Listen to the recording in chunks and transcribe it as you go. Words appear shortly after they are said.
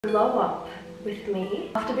Glow up with me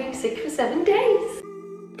after being sick for 7 days.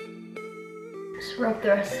 Just rub the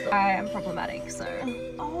rest. I am problematic, so.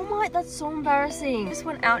 Oh my, that's so embarrassing. I just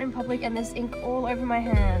went out in public and there's ink all over my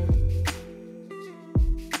hand.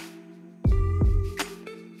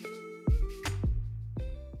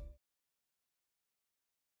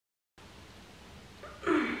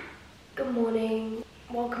 Good morning.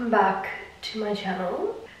 Welcome back to my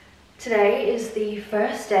channel. Today is the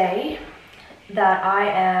first day that I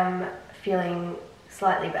am feeling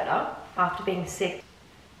slightly better after being sick,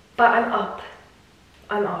 but I'm up.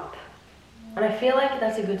 And I feel like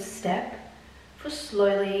that's a good step for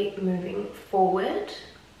slowly moving forward.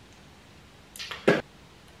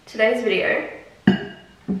 Today's video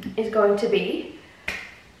is going to be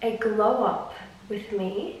a glow up with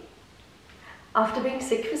me after being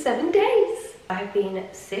sick for 7 days. I have been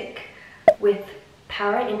sick with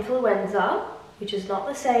para-influenza, which is not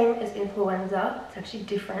the same as influenza. It's actually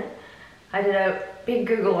different. I did a big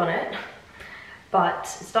Google on it, but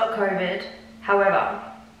it's not COVID. However,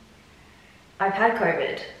 I've had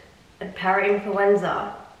COVID, and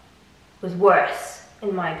para-influenza was worse,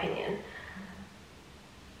 in my opinion.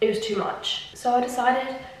 It was too much. So I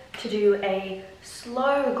decided to do a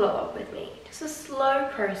slow glow up with me. Just a slow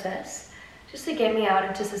process, just to get me out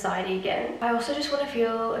into society again. I also just want to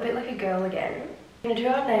feel a bit like a girl again. We're gonna do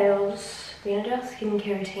our nails, we're gonna do our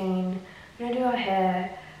skincare routine, we're gonna do our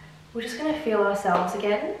hair. We're just gonna feel ourselves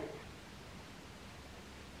again.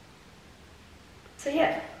 So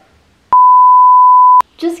yeah.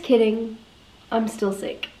 Just kidding, I'm still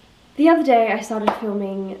sick. The other day I started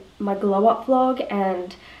filming my glow up vlog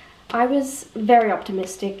and I was very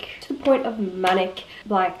optimistic to the point of manic.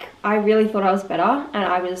 Like, I really thought I was better and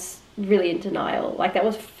I was really in denial. Like, that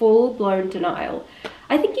was full-blown denial.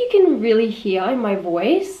 I think you can really hear in my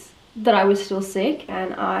voice that I was still sick,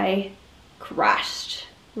 and I crashed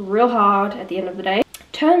real hard at the end of the day.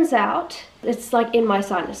 Turns out it's like in my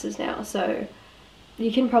sinuses now, so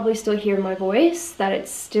you can probably still hear in my voice that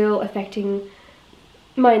it's still affecting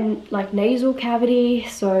my like nasal cavity,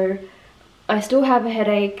 so I still have a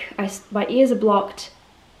headache. My ears are blocked.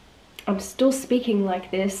 I'm still speaking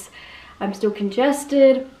like this. I'm still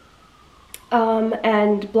congested.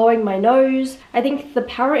 And blowing my nose. I think the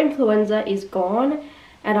para-influenza is gone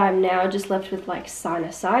and I'm now just left with like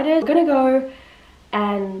sinusitis. I'm gonna go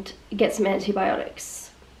and get some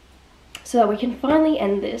antibiotics so that we can finally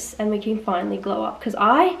end this and we can finally glow up, because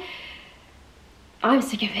I'm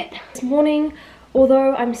sick of it. This morning,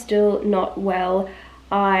 although I'm still not well,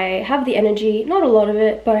 I have the energy, not a lot of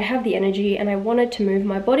it, but I have the energy and I wanted to move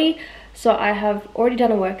my body. So I have already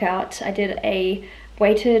done a workout. I did a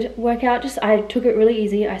weighted workout. I took it really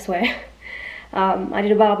easy, I swear. I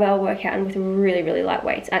did a barbell workout and with really light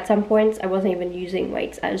weights. At some points I wasn't even using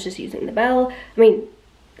weights, I was just using the barbell.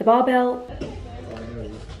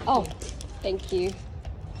 Oh, thank you.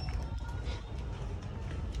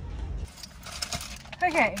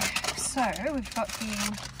 Okay, so we've got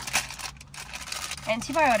the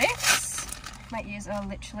antibiotics. My ears are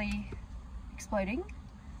literally exploding.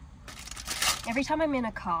 Every time I'm in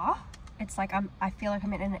a car, it's like I feel like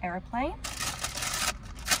I'm in an aeroplane.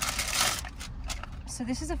 So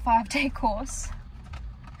this is a 5-day course.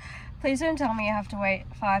 Please don't tell me I have to wait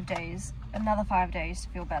 5 days, another 5 days to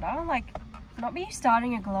feel better. Like, not me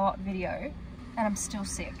starting a glow up video and I'm still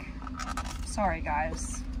sick. Sorry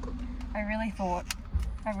guys. I really thought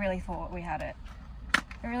we had it.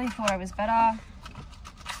 I really thought I was better.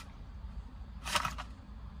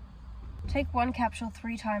 Take 1 capsule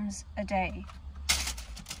 3 times a day.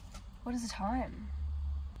 What is the time?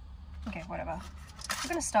 Okay, whatever. I'm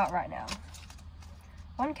gonna start right now.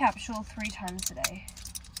 1 capsule 3 times a day.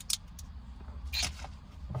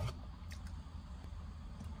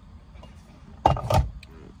 I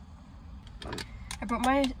brought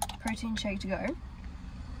my protein shake to go.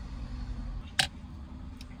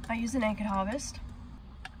 I use the Naked Harvest.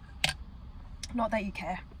 Not that you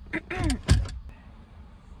care.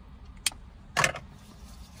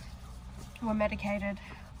 We're medicated.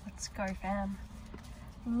 Let's go, fam.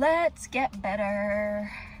 Let's get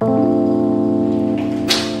better.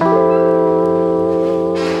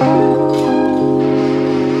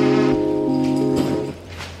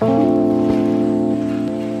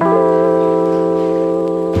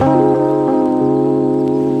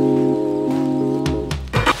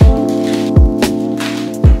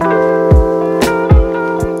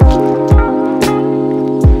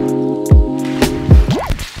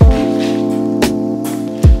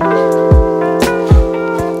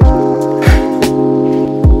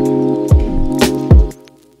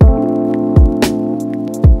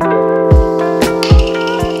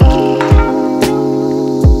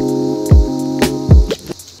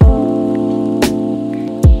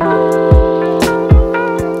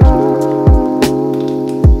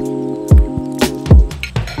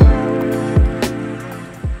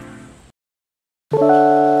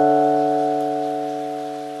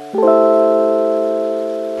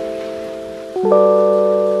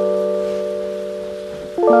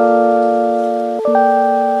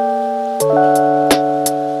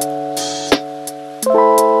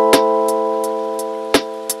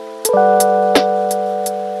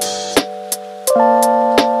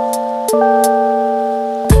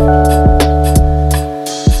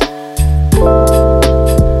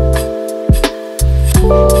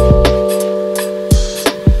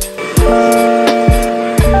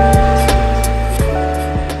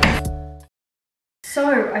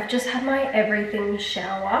 just had my everything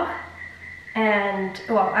shower, and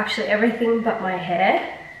well, actually everything but my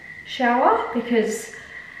hair shower, because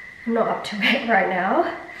I'm not up to it right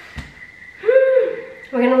now.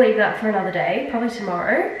 We're gonna leave that for another day, probably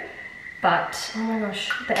tomorrow. But oh my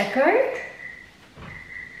gosh, the echo.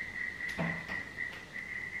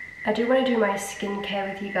 I do want to do my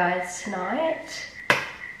skincare with you guys tonight.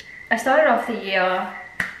 I started off the year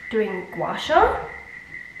doing gua sha,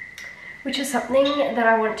 which is something that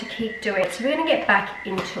I want to keep doing. So we're gonna get back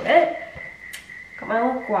into it. Got my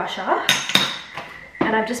little gua sha,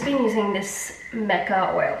 and I've just been using this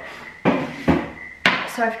Mecca oil.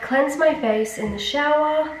 So I've cleansed my face in the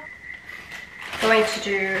shower. Going to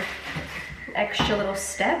do an extra little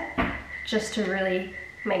step just to really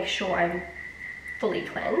make sure I'm fully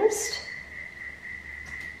cleansed.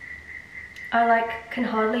 I can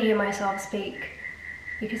hardly hear myself speak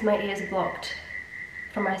because my ears are blocked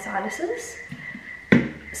from my sinuses.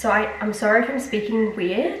 So I'm sorry if I'm speaking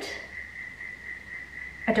weird.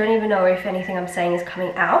 I don't even know if anything I'm saying is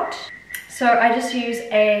coming out. So I just use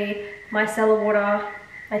a micellar water.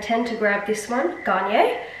 I tend to grab this one,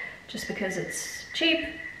 Garnier, just because it's cheap,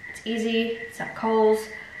 it's easy, it's at Kohl's.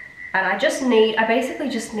 And I basically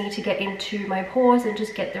just need to get into my pores and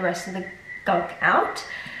just get the rest of the gunk out,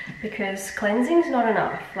 because cleansing's not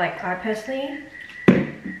enough. Like, I personally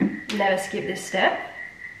never skip this step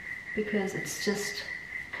because it's just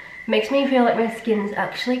makes me feel like my skin's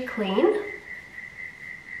actually clean.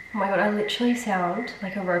 Oh my god, I literally sound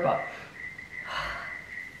like a robot.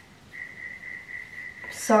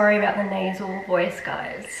 Sorry about the nasal voice,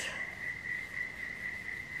 guys.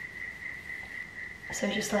 So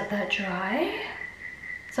just let that dry.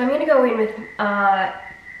 So I'm gonna go in with,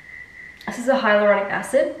 this is a hyaluronic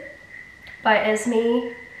acid by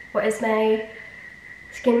Esme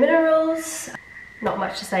Skin Minerals. Not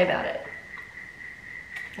much to say about it.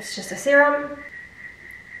 It's just a serum.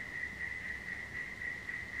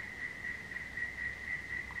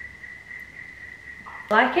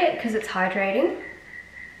 I like it because it's hydrating.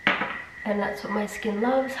 And that's what my skin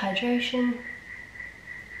loves, hydration.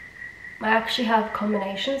 I actually have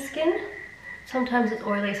combination skin. Sometimes it's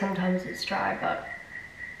oily, sometimes it's dry, but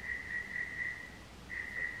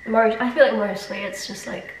I feel like mostly it's just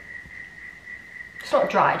like, it's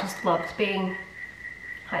not dry, it just loves being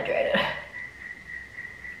hydrated.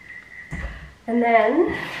 And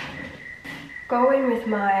then go in with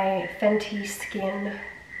my Fenty Skin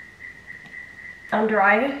under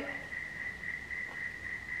eye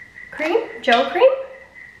cream, gel cream.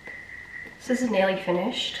 So this is nearly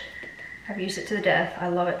finished. I've used it to the death. I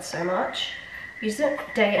love it so much. I use it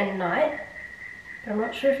day and night, but I'm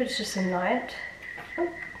not sure if it's just a night. Oh.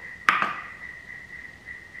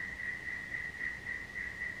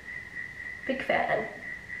 Big fan.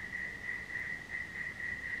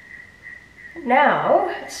 Now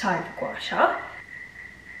it's time for gua sha.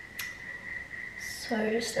 So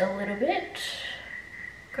just a little bit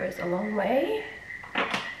goes a long way.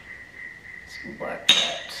 Let's work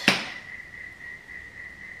that.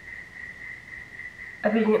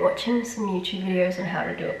 I've been watching some YouTube videos on how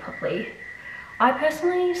to do it properly. I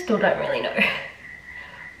personally still don't really know.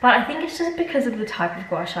 But I think it's just because of the type of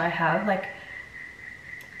gua sha I have, like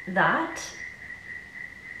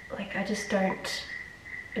I just don't,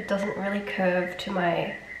 it doesn't really curve to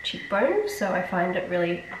my cheekbones, so I find it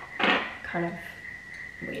really kind of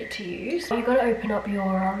weird to use. You gotta open up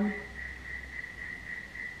your,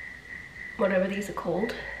 whatever these are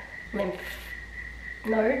called, lymph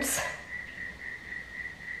nodes.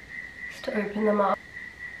 To open them up.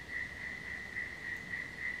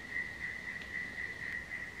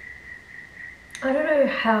 I don't know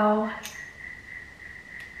how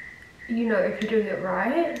you know if you're doing it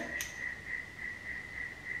right.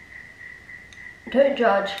 Don't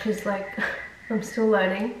judge, because like I'm still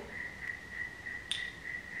learning,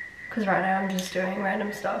 because right now I'm just doing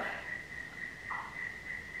random stuff.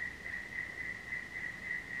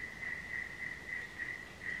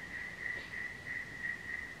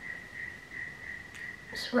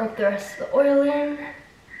 Just rub the rest of the oil in.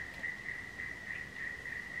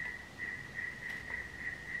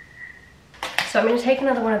 So I'm going to take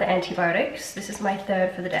another one of the antibiotics. This is my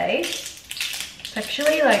third for the day. It's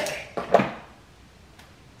actually like,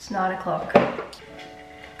 it's 9 o'clock.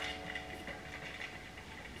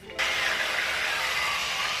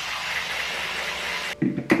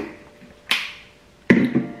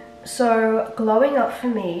 So glowing up for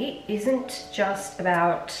me isn't just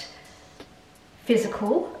about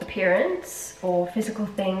physical appearance or physical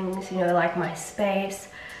things, you know, like my space.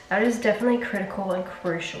 That is definitely critical and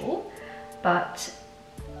crucial, but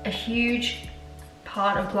a huge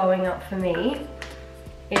part of glowing up for me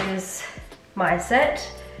is mindset.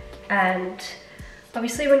 And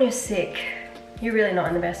obviously when you're sick, you're really not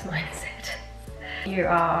in the best mindset. You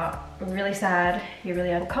are really sad, you're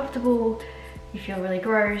really uncomfortable, you feel really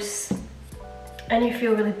gross, and you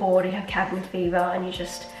feel really bored, you have cabin fever, and you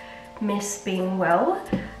just miss being well.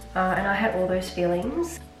 And I had all those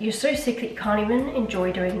feelings. You're so sick that you can't even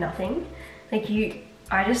enjoy doing nothing. Like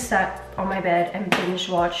I just sat on my bed and binge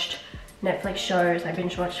watched Netflix shows. I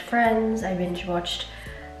binge watched Friends, I binge watched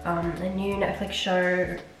a new Netflix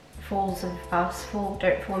show,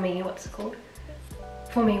 Don't Fool Me, what's it called?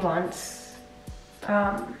 Fool Me Once.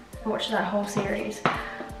 I watched that whole series.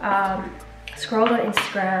 Scrolled on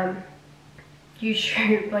Instagram,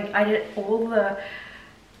 YouTube, like I did all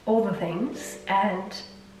the things, and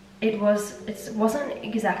it wasn't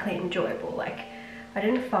exactly enjoyable. Like I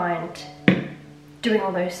didn't find doing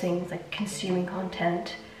all those things, like consuming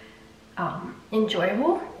content,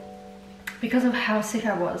 enjoyable, because of how sick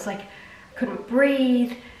I was. Like I couldn't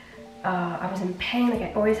breathe, I was in pain, like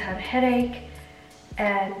I always had a headache,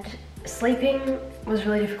 and sleeping was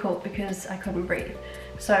really difficult because I couldn't breathe.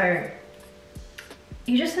 So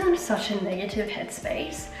you're just in such a negative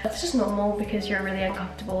headspace. That's just normal because you're really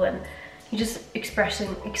uncomfortable and you're just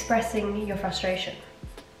expressing your frustration.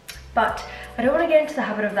 But I don't want to get into the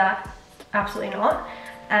habit of that, absolutely not.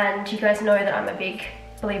 And you guys know that I'm a big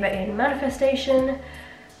believer in manifestation,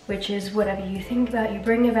 which is whatever you think about, you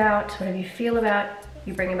bring about, whatever you feel about,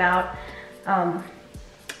 you bring about.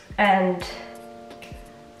 And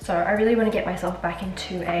so I really want to get myself back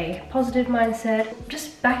into a positive mindset,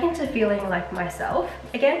 just back into feeling like myself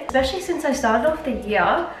again, especially since I started off the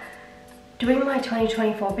year doing my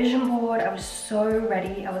 2024 vision board. I was so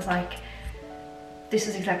ready. I was like, this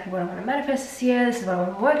is exactly what I want to manifest this year. This is what I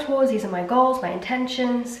want to work towards. These are my goals, my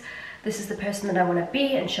intentions. This is the person that I want to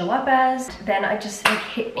be and show up as. Then I just, it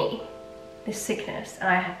hit me, this sickness.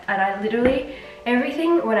 And I literally,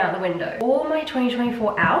 everything went out the window. All my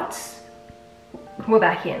 2024 outs were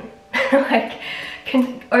back in. Like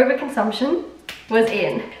overconsumption was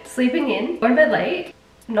in, sleeping in, going to bed late,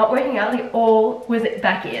 not working out, like all was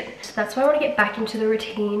back in. So that's why I want to get back into the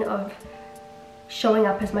routine of showing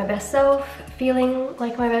up as my best self, feeling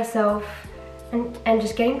like my best self, and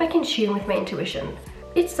just getting back in tune with my intuition.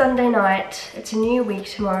 It's Sunday night, it's a new week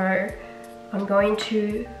tomorrow. I'm going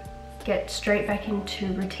to get straight back into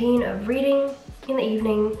routine of reading in the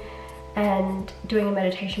evening and doing a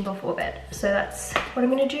meditation before bed. So that's what I'm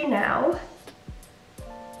gonna do now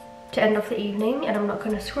to end off the evening, and I'm not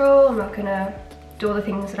gonna scroll, I'm not gonna do all the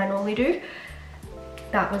things that I normally do.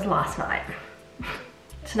 That was last night.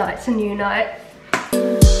 Tonight's a new night.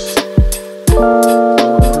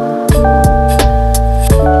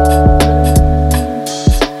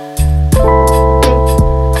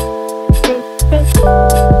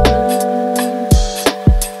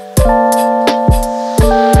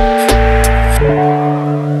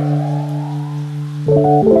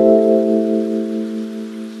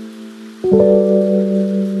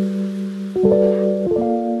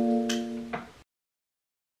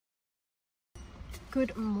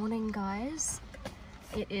 Good morning, guys.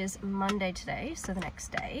 It is Monday today, so the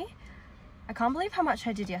next day. I can't believe how much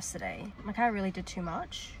I did yesterday. Like, I really did too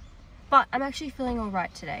much. But I'm actually feeling all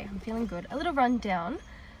right today. I'm feeling good. A little run down,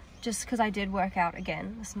 just because I did work out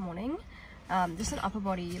again this morning. Just an upper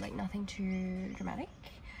body, like nothing too dramatic.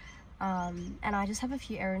 And I just have a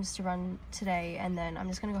few errands to run today, and then I'm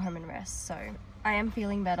just gonna go home and rest. So I am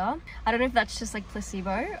feeling better. I don't know if that's just like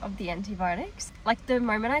placebo of the antibiotics. Like the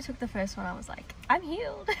moment I took the first one, I was like, I'm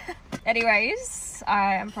healed. Anyways,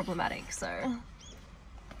 I am problematic, so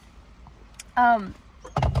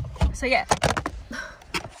yeah.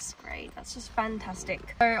 That's great, that's just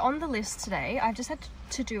fantastic. So on the list today, I just had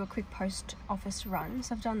to do a quick post office run,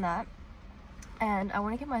 so I've done that. And I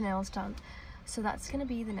want to get my nails done. So that's gonna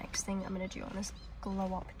be the next thing I'm gonna do on this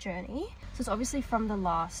glow up journey. So it's obviously from the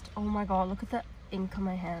last, oh my god, look at the ink on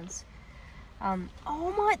my hands.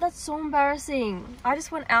 Oh my, that's so embarrassing. I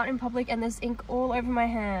just went out in public and there's ink all over my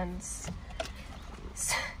hands.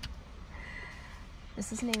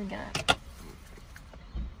 This isn't even gonna,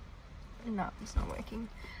 no, it's not working.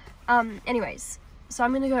 Anyways, so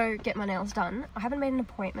I'm gonna go get my nails done. I haven't made an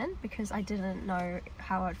appointment because I didn't know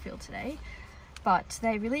how I'd feel today. But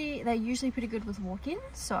they're usually pretty good with walk-in,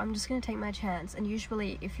 so I'm just gonna take my chance. And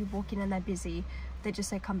usually if you walk in and they're busy, they just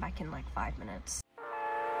say come back in like 5 minutes.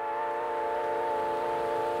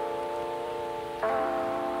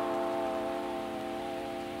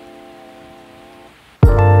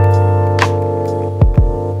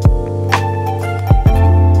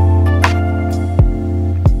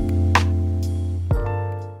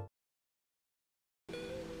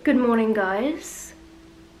 Good morning, guys.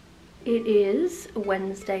 It is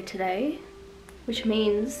Wednesday today, which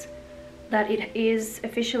means that it is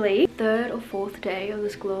officially third or fourth day of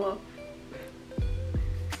this glow up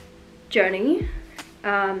journey.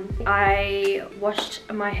 I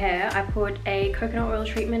washed my hair. I put a coconut oil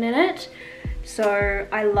treatment in it. So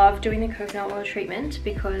I love doing the coconut oil treatment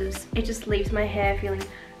because it just leaves my hair feeling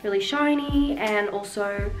really shiny, and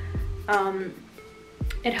also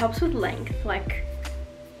it helps with length. Like,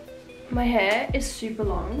 my hair is super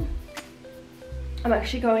long. I'm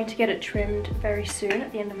actually going to get it trimmed very soon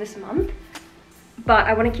at the end of this month, but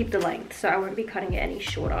I want to keep the length, so I won't be cutting it any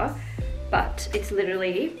shorter. But it's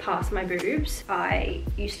literally past my boobs. I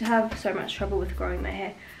used to have so much trouble with growing my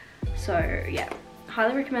hair, so yeah,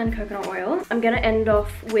 highly recommend coconut oil. I'm gonna end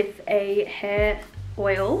off with a hair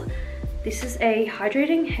oil. This is a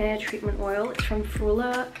hydrating hair treatment oil. It's from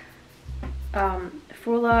Frula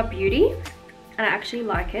Beauty, and I actually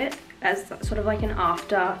like it as sort of like an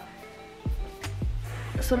after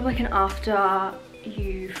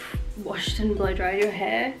you've washed and blow dried your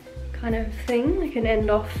hair kind of thing, like an end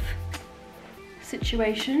off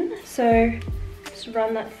situation. So just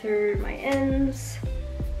run that through my ends,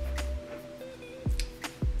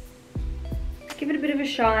 give it a bit of a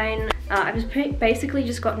shine. I've just basically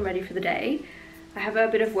just gotten ready for the day. I have a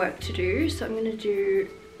bit of work to do, so I'm going to do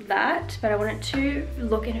that, but I want it to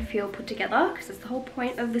look and feel put together because that's the whole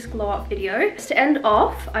point of this glow up video. Just to end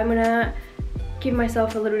off, I'm going to give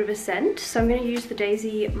myself a little bit of a scent. So I'm going to use the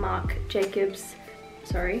Daisy Love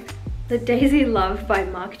by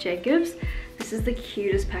Marc Jacobs. This is the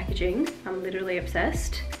cutest packaging. I'm literally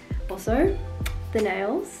obsessed. Also, the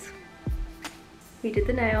nails. We did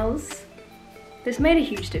the nails. This made a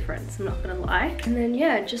huge difference, I'm not gonna lie. And then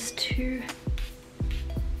yeah, just to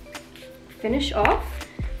finish off.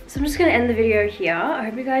 So I'm just gonna end the video here. I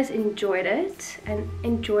hope you guys enjoyed it and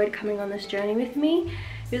enjoyed coming on this journey with me.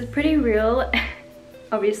 It was pretty real.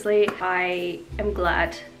 Obviously, I am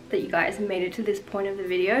glad that you guys made it to this point of the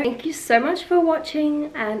video. Thank you so much for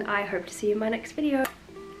watching, and I hope to see you in my next video.